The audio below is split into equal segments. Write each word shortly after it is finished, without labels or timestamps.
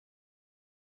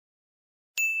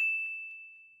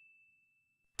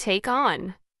Take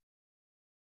on.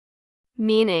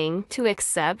 Meaning to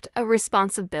accept a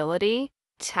responsibility,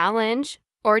 challenge,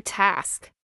 or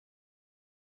task.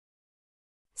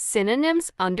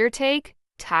 Synonyms: undertake,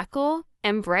 tackle,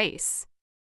 embrace.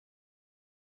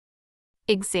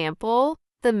 Example: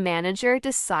 the manager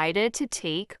decided to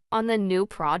take on the new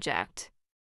project.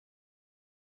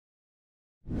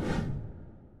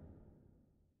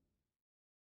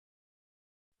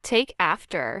 Take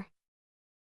after.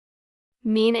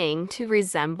 Meaning to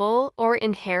resemble or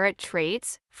inherit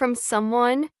traits from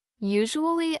someone,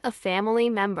 usually a family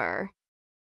member.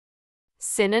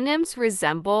 Synonyms: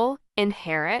 resemble,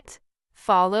 inherit,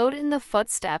 followed in the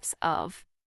footsteps of.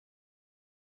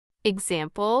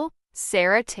 Example: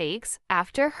 Sarah takes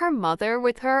after her mother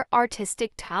with her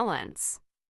artistic talents.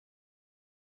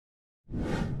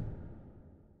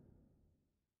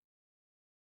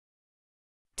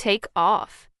 Take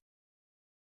off.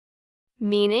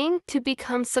 Meaning to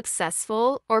become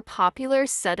successful or popular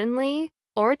suddenly,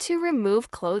 or to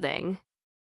remove clothing.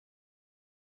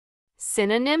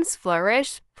 Synonyms: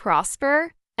 flourish,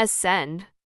 prosper, ascend.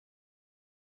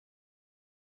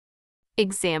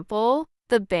 Example: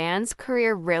 the band's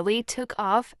career really took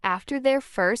off after their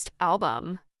first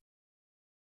album.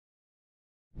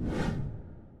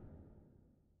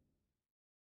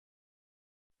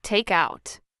 Take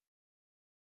out.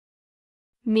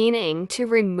 Meaning to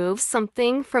remove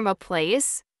something from a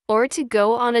place or to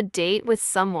go on a date with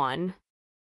someone.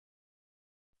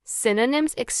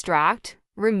 Synonyms: extract,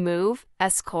 remove,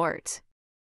 escort.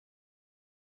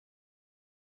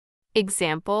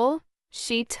 Example: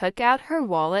 she took out her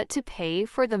wallet to pay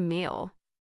for the meal.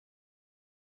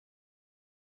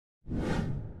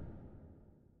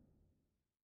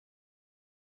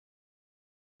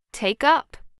 Take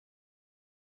up.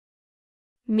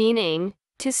 Meaning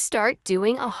to start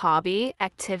doing a hobby,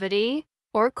 activity,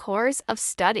 or course of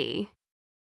study.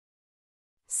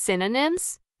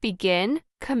 Synonyms: begin,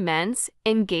 commence,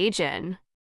 engage in.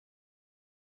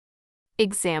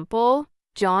 Example: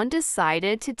 John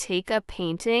decided to take up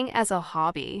painting as a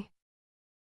hobby.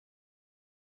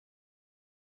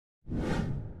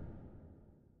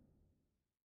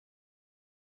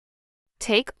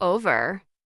 Take over.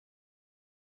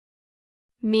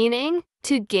 Meaning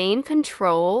to gain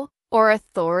control or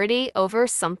authority over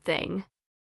something.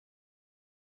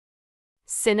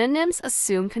 Synonyms: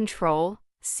 assume control,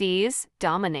 seize,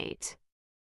 dominate.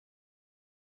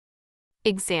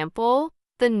 Example: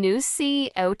 the new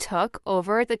CEO took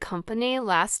over the company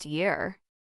last year.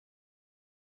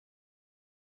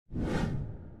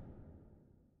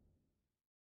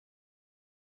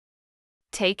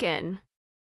 Take in.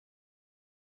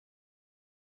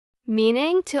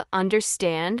 Meaning to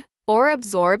understand or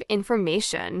absorb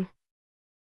information.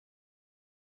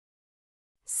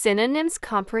 Synonyms: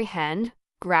 comprehend,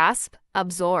 grasp,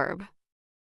 absorb.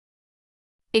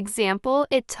 Example: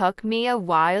 it took me a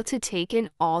while to take in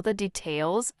all the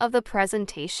details of the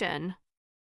presentation.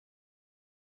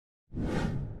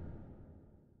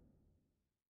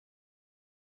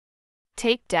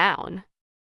 Take down.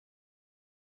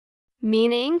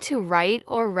 Meaning to write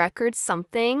or record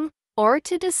something, or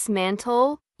to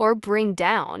dismantle or bring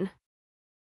down.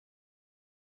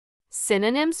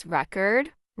 Synonyms: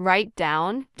 record, write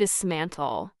down,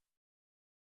 dismantle.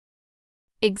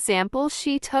 Example: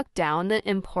 she took down the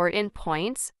important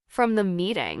points from the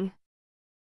meeting.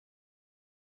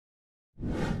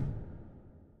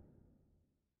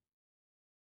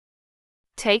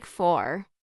 Take for.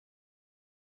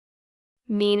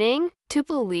 Meaning to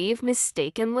believe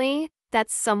mistakenly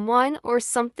that someone or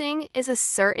something is a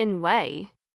certain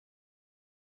way.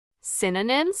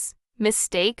 Synonyms: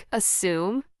 mistake,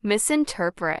 assume,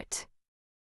 misinterpret.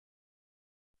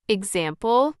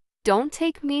 Example: don't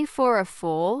take me for a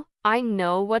fool, I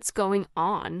know what's going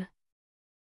on.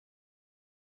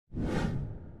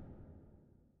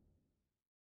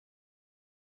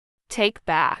 Take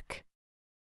back.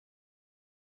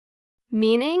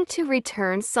 Meaning to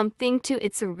return something to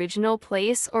its original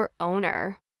place or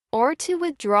owner, or to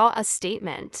withdraw a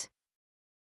statement.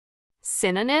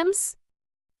 Synonyms: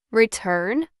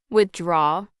 return,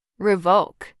 withdraw,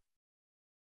 revoke.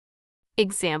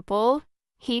 Example: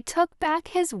 he took back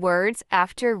his words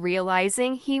after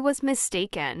realizing he was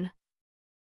mistaken.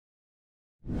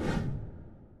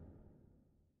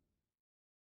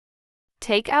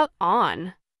 Take out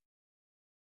on.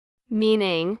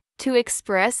 Meaning to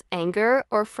express anger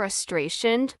or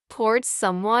frustration towards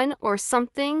someone or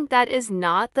something that is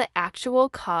not the actual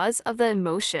cause of the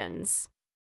emotions.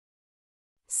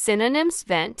 Synonyms: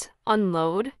 vent,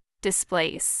 unload,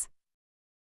 displace.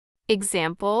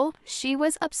 Example: she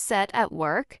was upset at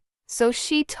work, so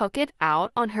she took it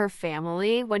out on her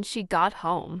family when she got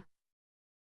home.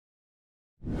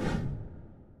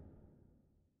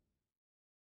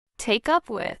 Take up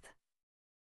with.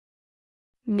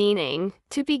 Meaning,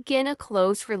 to begin a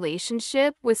close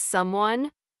relationship with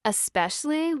someone,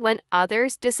 especially when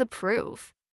others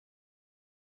disapprove.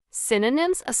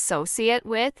 Synonyms associate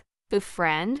with,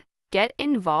 befriend, get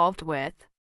involved with.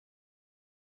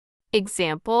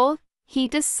 Example, he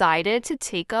decided to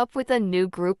take up with a new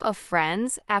group of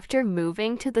friends after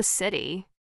moving to the city.